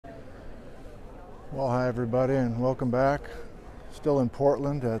Well, hi everybody, and welcome back. Still in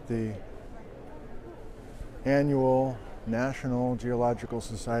Portland at the annual National Geological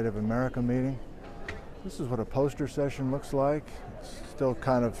Society of America meeting. This is what a poster session looks like. It's still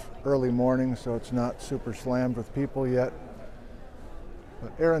kind of early morning, so it's not super slammed with people yet.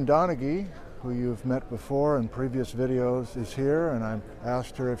 But Erin Donaghy, who you've met before in previous videos, is here, and I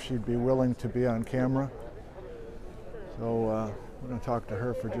asked her if she'd be willing to be on camera. So we're going to talk to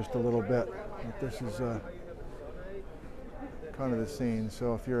her for just a little bit. But this is kind of the scene.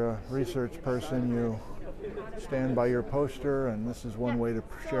 So if you're a research person, you stand by your poster, and this is one way to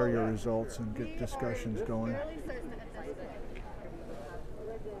share your results and get discussions going.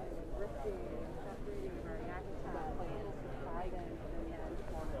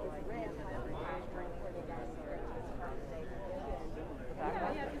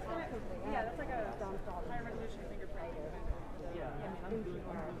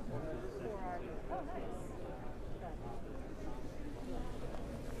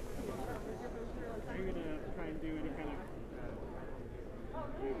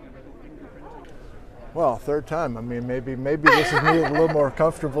 Well, third time. I mean, maybe this is me a little more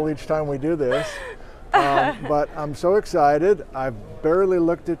comfortable each time we do this. But I'm so excited. I've barely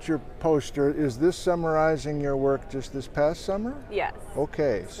looked at your poster. Is this summarizing your work just this past summer? Yes.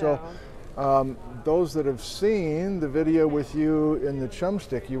 Okay, so those that have seen the video with you in the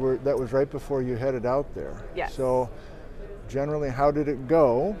Chumstick, that was right before you headed out there. Yes. So generally, how did it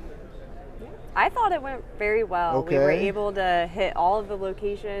go? I thought it went very well. Okay. We were able to hit all of the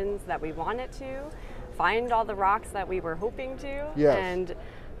locations that we wanted to, find all the rocks that we were hoping to, yes,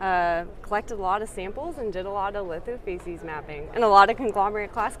 and collected a lot of samples and did a lot of lithofacies mapping and a lot of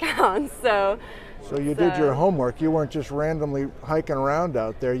conglomerate class counts. So you did your homework. You weren't just randomly hiking around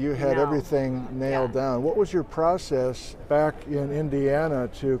out there. You had everything nailed down. What was your process back in Indiana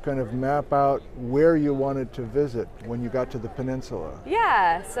to kind of map out where you wanted to visit when you got to the peninsula?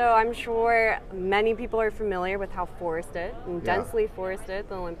 Yeah, so I'm sure many people are familiar with how forested and densely forested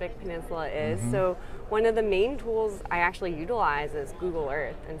the Olympic Peninsula is. So one of the main tools I actually utilize is Google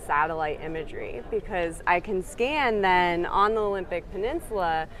Earth and satellite imagery, because I can scan then on the Olympic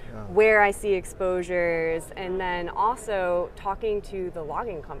Peninsula where I see exposures, and then also talking to the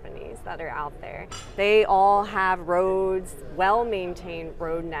logging companies that are out there. They all have roads, well-maintained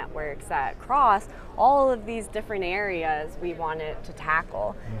road networks that cross all of these different areas we wanted to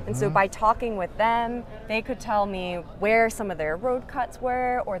tackle. And so by talking with them, they could tell me where some of their road cuts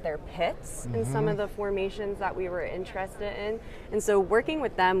were or their pits in some of the formations that we were interested in. And so working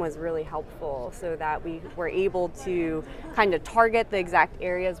with them was really helpful, so that we were able to kind of target the exact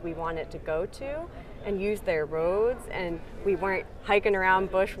areas we wanted to go to and use their roads, and we weren't hiking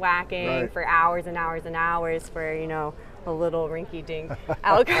around bushwhacking for hours and hours and hours for, you know, a little rinky-dink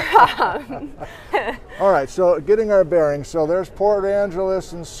outcome. All right, so getting our bearings. So there's Port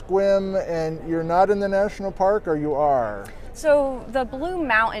Angeles and Sequim, and you're not in the national park, or you are? So the Blue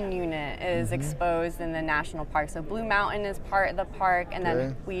Mountain unit is exposed in the national park. So Blue Mountain is part of the park, and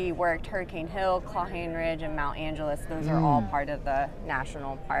then we worked Hurricane Hill, Clawhane Ridge, and Mount Angeles. Those are all part of the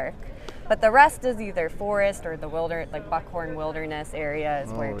national park. But the rest is either forest or the like Buckhorn Wilderness areas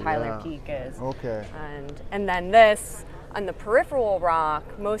where Tyler Peak is. Okay. And then this, on the peripheral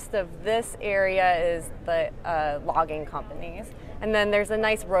rock, most of this area is the logging companies. And then there's a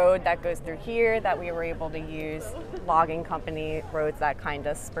nice road that goes through here that we were able to use, logging company roads that kind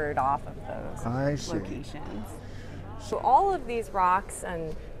of spurred off of those locations. So all of these rocks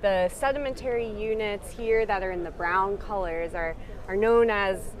and the sedimentary units here that are in the brown colors are known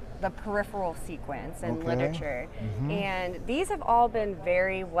as the peripheral sequence in literature. And these have all been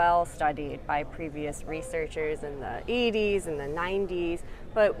very well studied by previous researchers in the 80s and the 90s.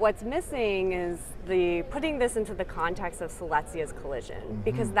 But what's missing is putting this into the context of Seleucia's collision,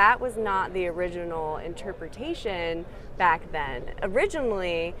 because that was not the original interpretation back then.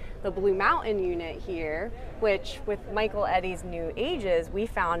 Originally, the Blue Mountain unit here, which with Michael Eddy's New Ages, we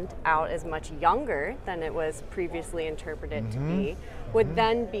found out is much younger than it was previously interpreted to be, would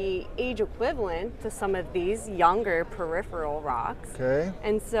then be age equivalent to some of these younger peripheral rocks. Okay.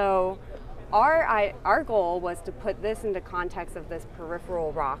 And so our goal was to put this into context of this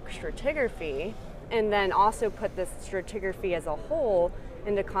peripheral rock stratigraphy, and then also put this stratigraphy as a whole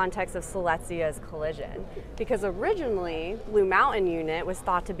into context of Seleucia's collision. Because originally, Blue Mountain unit was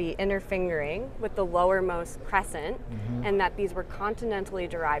thought to be interfingering with the lowermost crescent, and that these were continentally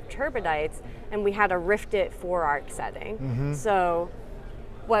derived turbidites, and we had a rifted forearc setting. So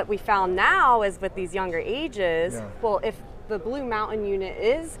what we found now is with these younger ages, well, if the Blue Mountain unit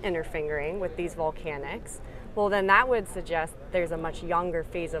is interfingering with these volcanics, Well, then that would suggest there's a much younger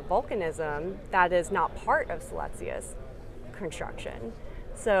phase of volcanism that is not part of Silezia's construction.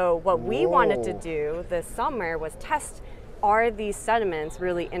 So what we wanted to do this summer was test, are these sediments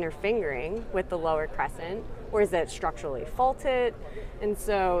really interfingering with the lower crescent, or is it structurally faulted? And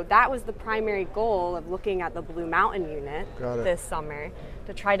so that was the primary goal of looking at the Blue Mountain unit this summer,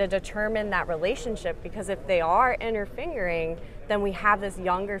 to try to determine that relationship, because if they are interfingering, then we have this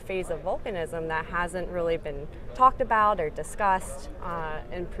younger phase of volcanism that hasn't really been talked about or discussed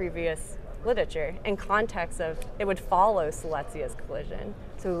in previous literature in context of it would follow Silezia's collision,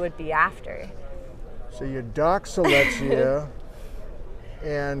 so it would be after. So you dock Silesia,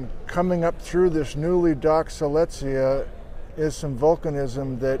 and coming up through this newly docked Silesia is some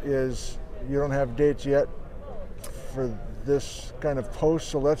volcanism that is, you don't have dates yet for this kind of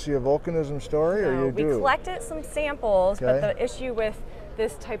post-Silesia volcanism story, or you do? We collected some samples, but the issue with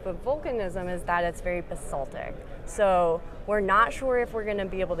this type of volcanism is that it's very basaltic. So we're not sure if we're going to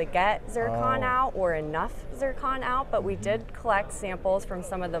be able to get zircon out or enough zircon out, but we did collect samples from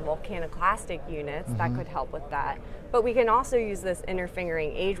some of the volcaniclastic units that could help with that. But we can also use this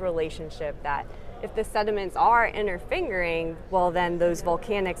interfingering age relationship, that if the sediments are interfingering, well, then those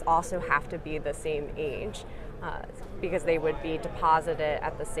volcanics also have to be the same age, because they would be deposited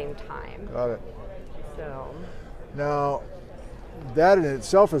at the same time. Got it. So now, that in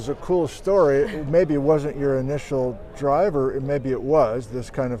itself is a cool story. Maybe it wasn't your initial driver, maybe it was, this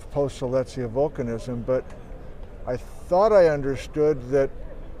kind of post-Silesia volcanism, but I thought I understood that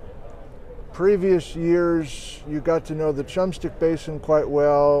previous years you got to know the Chumstick Basin quite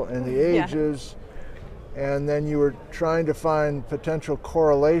well and the ages, and then you were trying to find potential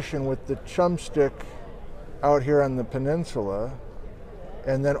correlation with the Chumstick out here on the peninsula,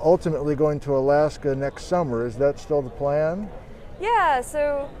 and then ultimately going to Alaska next summer. Is that still the plan? Yeah,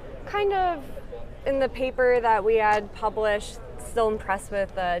 so kind of in the paper that we had published, still impressed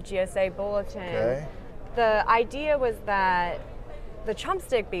with the GSA bulletin, the idea was that the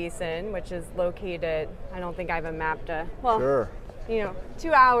Chumstick Basin, which is located, I don't think I have a map to, well,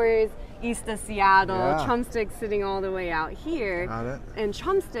 2 hours east of Seattle, Chumstick sitting all the way out here. Got it. And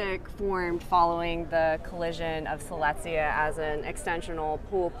Chumstick formed following the collision of Silesia as an extensional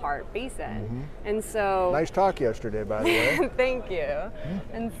pool part basin. And so... Nice talk yesterday, by the way. Thank you.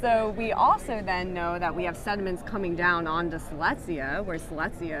 And so we also then know that we have sediments coming down onto Silesia, where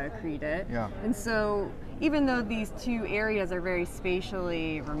Silesia accreted. And so even though these two areas are very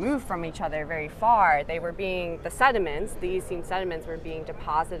spatially removed from each other very far, they were being, the sediments, the Eocene sediments, were being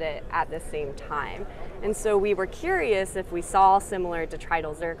deposited at the same time. And so we were curious if we saw similar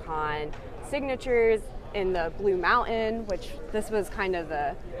detrital zircon signatures in the Blue Mountain, which this was kind of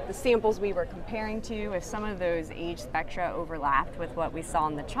the samples we were comparing to, if some of those age spectra overlapped with what we saw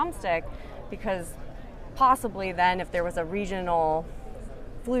in the Chumstick, because possibly then if there was a regional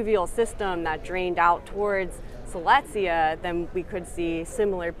fluvial system that drained out towards Silesia, then we could see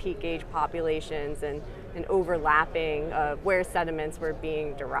similar peak age populations and overlapping of where sediments were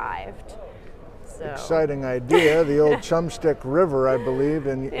being derived. So. Exciting idea. The old Chumstick River, I believe,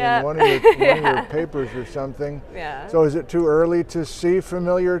 in one of your papers or something. So is it too early to see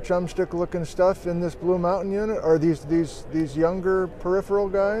familiar Chumstick looking stuff in this Blue Mountain unit? Or these younger peripheral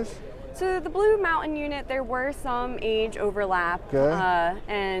guys? So the Blue Mountain unit, there were some age overlap,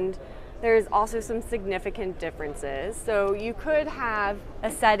 and there's also some significant differences. So you could have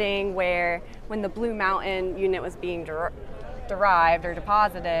a setting where when the Blue Mountain unit was being derived or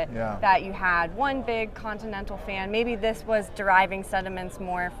deposited, that you had one big continental fan. Maybe this was deriving sediments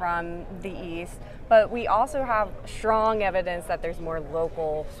more from the east, but we also have strong evidence that there's more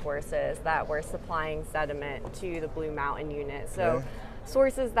local sources that were supplying sediment to the Blue Mountain unit. So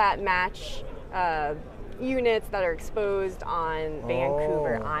sources that match units that are exposed on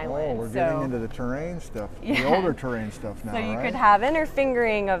Vancouver Island. We're getting into the terrain stuff, the older terrain stuff now, So you could have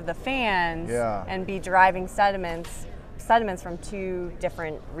interfingering of the fans and be deriving sediments from two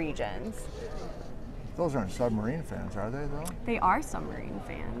different regions. Those aren't submarine fans, are they, though? They are submarine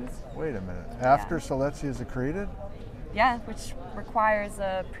fans. Wait a minute. After Silesia is accreted? Yeah, which requires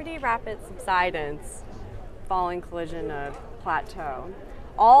a pretty rapid subsidence following collision of plateau.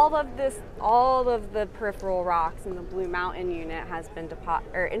 All of the peripheral rocks in the Blue Mountain unit has been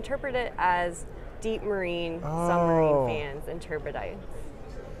interpreted as deep marine submarine fans and turbidites,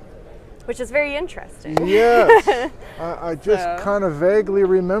 which is very interesting. Yes. I just kind of vaguely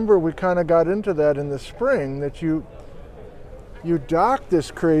remember we kind of got into that in the spring, that you docked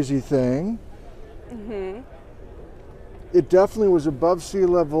this crazy thing. It definitely was above sea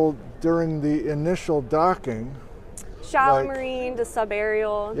level during the initial docking. Shallow marine to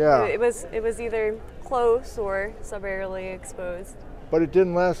subaerial. It was either close or subaerially exposed. But it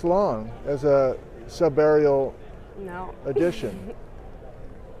didn't last long as a subaerial No. addition.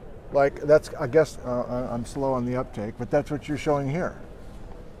 Like that's, I guess, I'm slow on the uptake, but that's what you're showing here.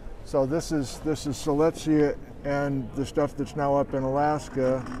 So this is Silesia and the stuff that's now up in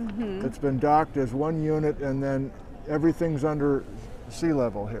Alaska. That's been docked as one unit, and then everything's under sea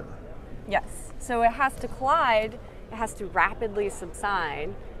level here. Yes. So it has to collide. It has to rapidly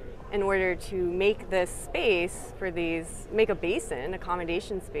subside in order to make this space for these, make a basin,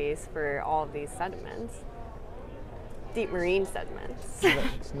 accommodation space for all of these sediments. Deep marine sediments.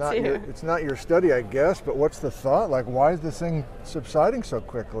 It's not your study, I guess, but what's the thought? Like, why is this thing subsiding so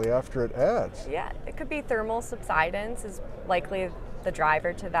quickly after it adds? Yeah, it could be thermal subsidence is likely the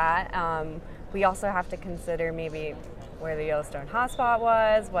driver to that. We also have to consider maybe where the Yellowstone hotspot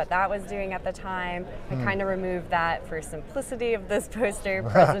was, what that was doing at the time. I kind of removed that for simplicity of this poster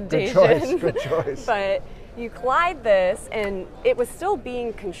presentation. Good choice. But you collide this, and it was still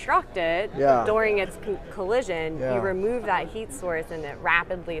being constructed during its collision. You remove that heat source, and it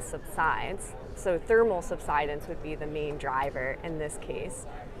rapidly subsides. So thermal subsidence would be the main driver in this case.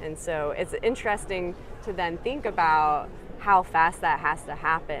 And so it's interesting to then think about how fast that has to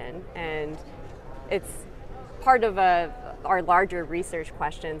happen. And it's part of our larger research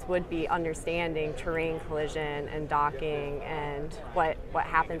questions would be understanding terrain collision and docking and what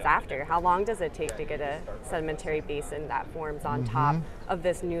happens after. How long does it take to get a sedimentary basin that forms on top of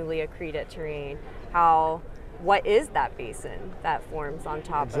this newly accreted terrain? What is that basin that forms on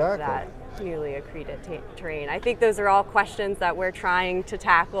top of that newly accreted terrain? I think those are all questions that we're trying to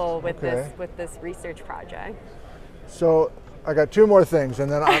tackle with this research project. So I got two more things,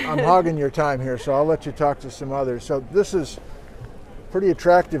 and then I'm hogging your time here, so I'll let you talk to some others. So this is pretty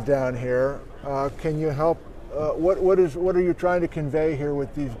attractive down here. Can you help? What are you trying to convey here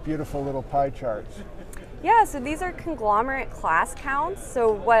with these beautiful little pie charts? Yeah, so these are conglomerate class counts.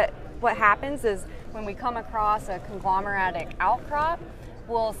 So what happens is when we come across a conglomeratic outcrop,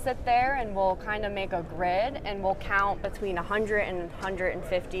 we'll sit there and we'll kind of make a grid, and we'll count between 100 and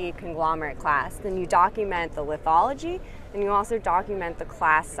 150 conglomerate class. Then you document the lithology, and you also document the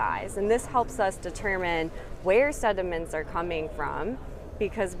class size. And this helps us determine where sediments are coming from,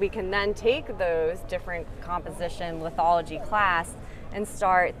 because we can then take those different composition lithology class and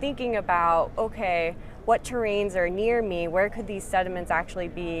start thinking about, okay, what terrains are near me? Where could these sediments actually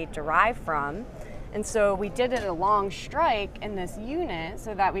be derived from? And so we did it along strike in this unit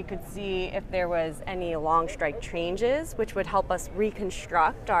so that we could see if there was any along strike changes, which would help us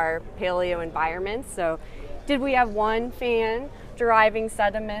reconstruct our paleo environment. So did we have one fan deriving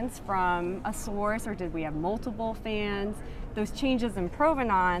sediments from a source, or did we have multiple fans? Those changes in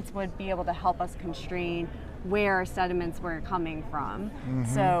provenance would be able to help us constrain where our sediments were coming from.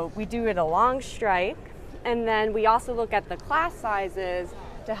 So we do it along strike, and then we also look at the class sizes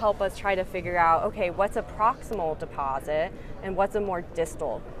to help us try to figure out, okay, what's a proximal deposit and what's a more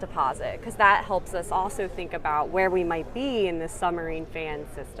distal deposit, because that helps us also think about where we might be in this submarine fan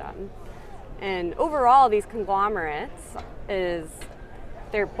system. And overall, these conglomerates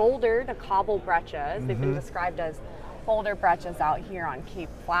they're boulder to cobble breccias. They've been described as boulder breccias out here on Cape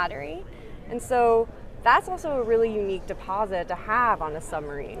Flattery. And so that's also a really unique deposit to have on a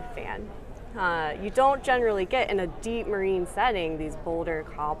submarine fan. You don't generally get in a deep marine setting these boulder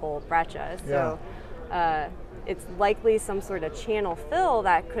cobble breccias. So it's likely some sort of channel fill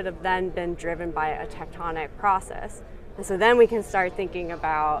that could have then been driven by a tectonic process. And so then we can start thinking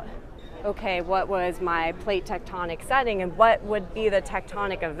about, okay, what was my plate tectonic setting, and what would be the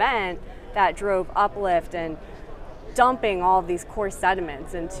tectonic event that drove uplift and dumping all of these coarse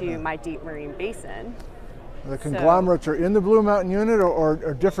sediments into my deep marine basin. The conglomerates are in the Blue Mountain unit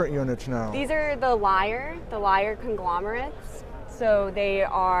or different units now? These are the Liar conglomerates. So they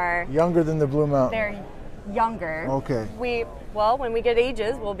are younger than the Blue Mountain. They're younger. Okay. When we get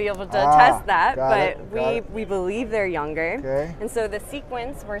ages, we'll be able to test that, but we we believe they're younger. Okay. And so the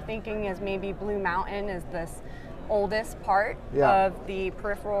sequence we're thinking is maybe Blue Mountain is this oldest part of the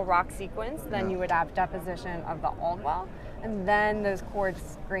peripheral rock sequence. Then you would have deposition of the Aldwell, and then those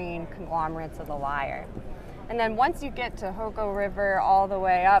quartz green conglomerates of the Liar. And then once you get to Hoko River all the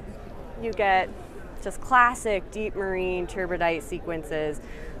way up, you get just classic deep marine turbidite sequences,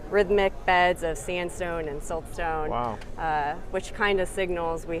 rhythmic beds of sandstone and siltstone, which kind of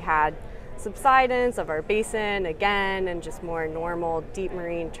signals we had subsidence of our basin again, and just more normal deep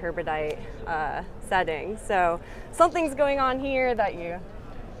marine turbidite settings. So something's going on here that you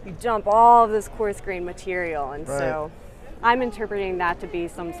dump all of this coarse grained material, and so I'm interpreting that to be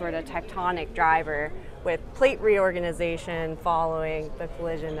some sort of tectonic driver with plate reorganization following the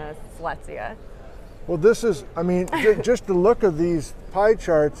collision of Silesia. Well, this is, I mean, just the look of these pie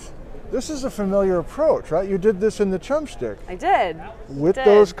charts, this is a familiar approach, right? You did this in the Chumstick. I did. With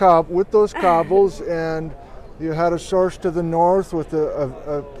those cobbles, and you had a source to the north with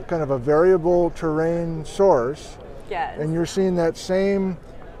a kind of a variable terrain source. Yes. And you're seeing that same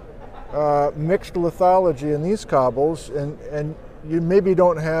mixed lithology in these cobbles, and you maybe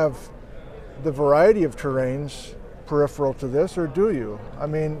don't have the variety of terrains peripheral to this, or do you? I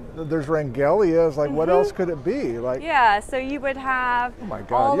mean, there's Rangelia. Like, what else could it be? Like, yeah, so you would have oh my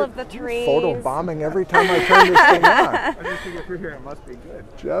God, all of the terrains. Photo bombing every time I turn this thing on. I just think if you're here, it must be good.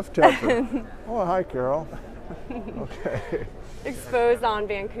 Jeff Tepper. Oh, hi, Carol. Okay. Exposed on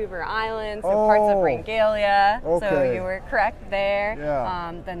Vancouver Island, so parts of Rangelia. Okay. So you were correct there.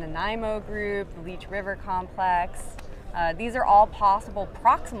 Yeah. Then the Nanaimo group, the Leech River complex. These are all possible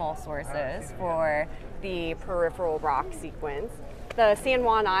proximal sources for the peripheral rock sequence. The San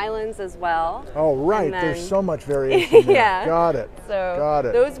Juan Islands as well. Oh, right. There's so much variation there. Yeah. Got it. So got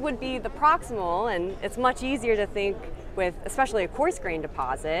it. Those would be the proximal, and it's much easier to think with, especially a coarse grain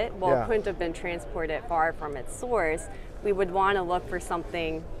deposit. Well, Yeah. it couldn't have been transported far from its source. We would want to look for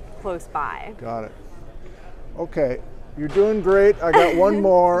something close by. Got it. Okay. You're doing great. I got one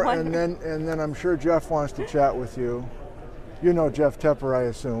more, and then I'm sure Jeff wants to chat with you. You know Jeff Tepper, I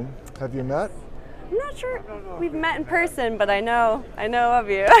assume. Have you met? I'm not sure we've met in person, but I know of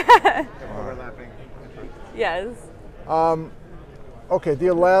you. Overlapping. Yes. Okay, the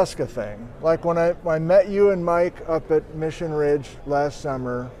Alaska thing. Like when I met you and Mike up at Mission Ridge last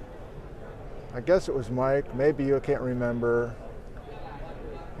summer, I guess it was Mike, maybe you, can't remember.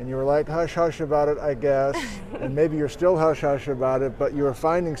 And you were like hush hush about it, I guess. And maybe you're still hush hush about it, but you were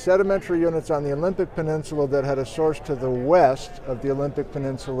finding sedimentary units on the Olympic Peninsula that had a source to the west of the Olympic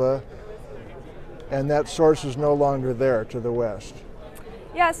Peninsula, and that source is no longer there to the west.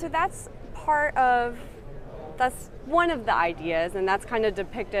 Yeah, so that's one of the ideas, and that's kind of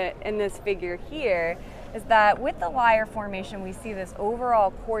depicted in this figure here, is that with the Lyre Formation, we see this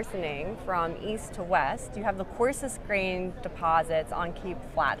overall coarsening from east to west. You have the coarsest grain deposits on Cape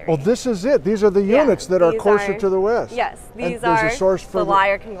Flattery. Well, this is it. These are the units that are coarser to the west. Yes, these are are a source for the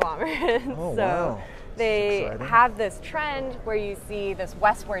Lyre conglomerates. Oh, so wow. they have this trend where you see this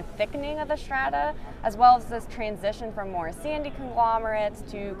westward thickening of the strata, as well as this transition from more sandy conglomerates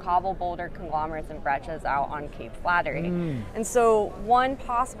to cobble boulder conglomerates and breccias out on Cape Flattery. And so one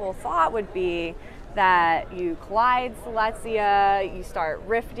possible thought would be that you collide Silesia, you start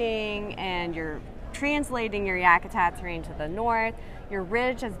rifting, and you're translating your Yakutat terrain to the north. Your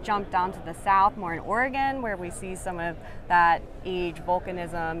ridge has jumped down to the south, more in Oregon, where we see some of that age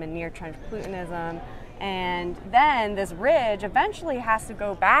volcanism and near trench plutonism. And then this ridge eventually has to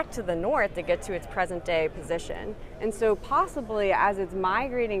go back to the north to get to its present day position. And so possibly as it's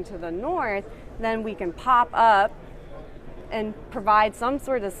migrating to the north, then we can pop up and provide some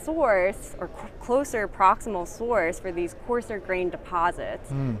sort of source or closer proximal source for these coarser grain deposits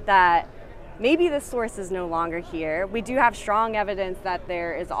that maybe the source is no longer here. We do have strong evidence that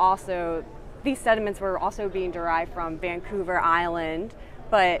there is also, these sediments were also being derived from Vancouver Island,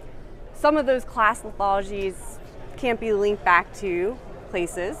 but some of those class lithologies can't be linked back to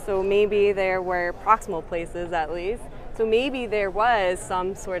places, so maybe there were proximal places at least. So maybe there was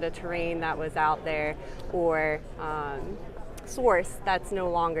some sort of terrain that was out there, or source that's no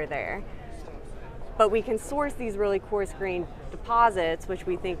longer there. But we can source these really coarse grain deposits, which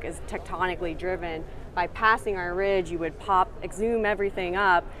we think is tectonically driven. By passing our ridge, you would exhume everything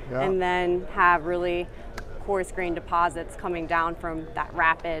up, and then have really coarse grain deposits coming down from that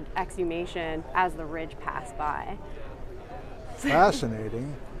rapid exhumation as the ridge passed by.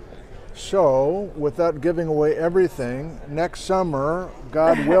 Fascinating. So, without giving away everything, next summer,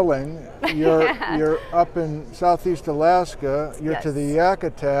 God willing, you're up in southeast Alaska, you're to the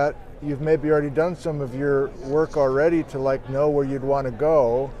Yakutat, you've maybe already done some of your work already to like know where you'd want to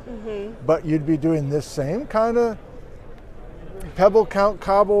go, but you'd be doing this same kind of pebble count,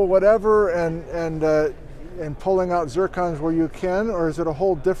 cobble, whatever, and pulling out zircons where you can, or is it a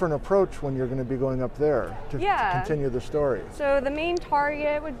whole different approach when you're going to be going up there to continue the story? So the main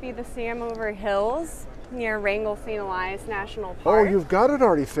target would be the Samover Hills near Wrangell St. Elias National Park. Oh, you've got it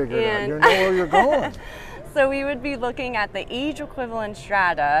already figured out. You know where you're going. So we would be looking at the age equivalent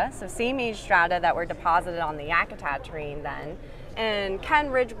strata, so same age strata that were deposited on the Yakutat terrain then, and Ken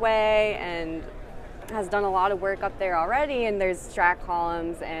Ridgeway and has done a lot of work up there already, and there's strat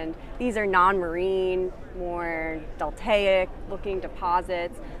columns, and these are non-marine, more deltaic looking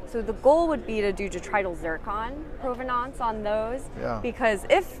deposits. So the goal would be to do detrital zircon provenance on those, because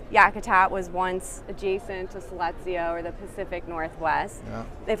if Yakutat was once adjacent to Silesia or the Pacific Northwest,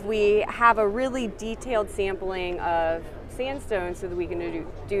 if we have a really detailed sampling of sandstone so that we can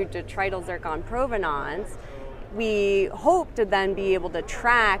do detrital zircon provenance, we hope to then be able to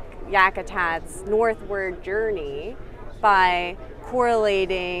track Yakutat's northward journey by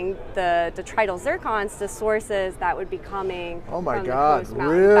correlating the detrital zircons to sources that would be coming from the Coast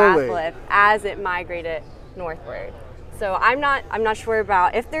Mountain batholith as it migrated northward. So I'm not sure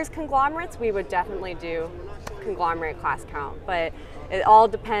about if there's conglomerates. We would definitely do conglomerate class count, but it all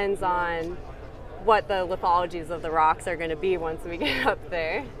depends on what the lithologies of the rocks are going to be once we get up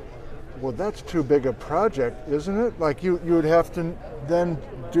there. Well, that's too big a project, isn't it? Like you would have to then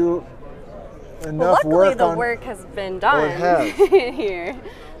do enough luckily work the on... work has been done here.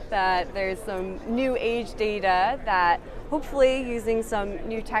 That there's some new age data that hopefully using some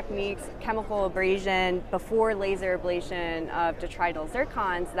new techniques, chemical abrasion before laser ablation of detrital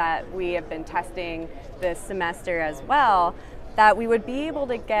zircons that we have been testing this semester as well, that we would be able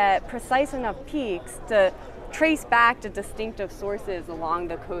to get precise enough peaks to trace back to distinctive sources along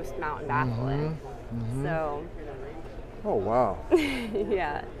the Coast Mountain batholith. So. Oh, wow.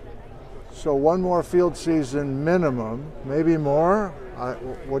 Yeah. So one more field season minimum, maybe more?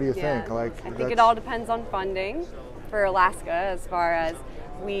 What do you think? I think it all depends on funding for Alaska, as far as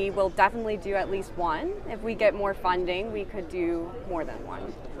we will definitely do at least one. If we get more funding, we could do more than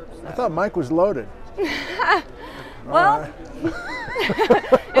one. So. I thought Mike was loaded. Well,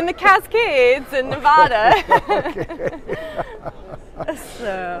 in the Cascades in Nevada.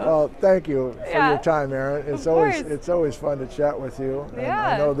 So. Well, thank you for your time, Erin. It's always fun to chat with you. And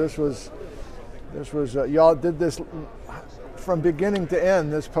I know this was y'all did this from beginning to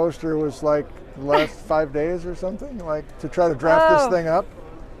end. This poster was like the last 5 days or something, like to try to draft this thing up.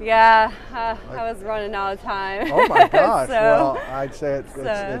 Yeah, I was running out of time. Oh my gosh! So, well, I'd say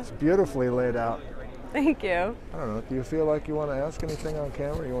it's beautifully laid out. Thank you. I don't know. Do you feel like you want to ask anything on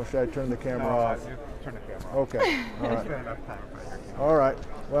camera? Should I turn the camera off? Turn the camera off. Okay. All right. Spend enough time. All right.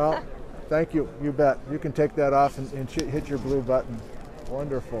 Well, thank you. You bet. You can take that off and hit your blue button.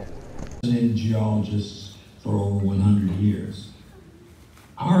 Wonderful. Geologists for over 100 years.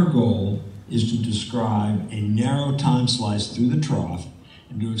 Our goal is to describe a narrow time slice through the trough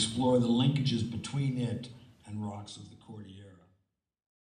and to explore the linkages between it and rocks of the Cordillera.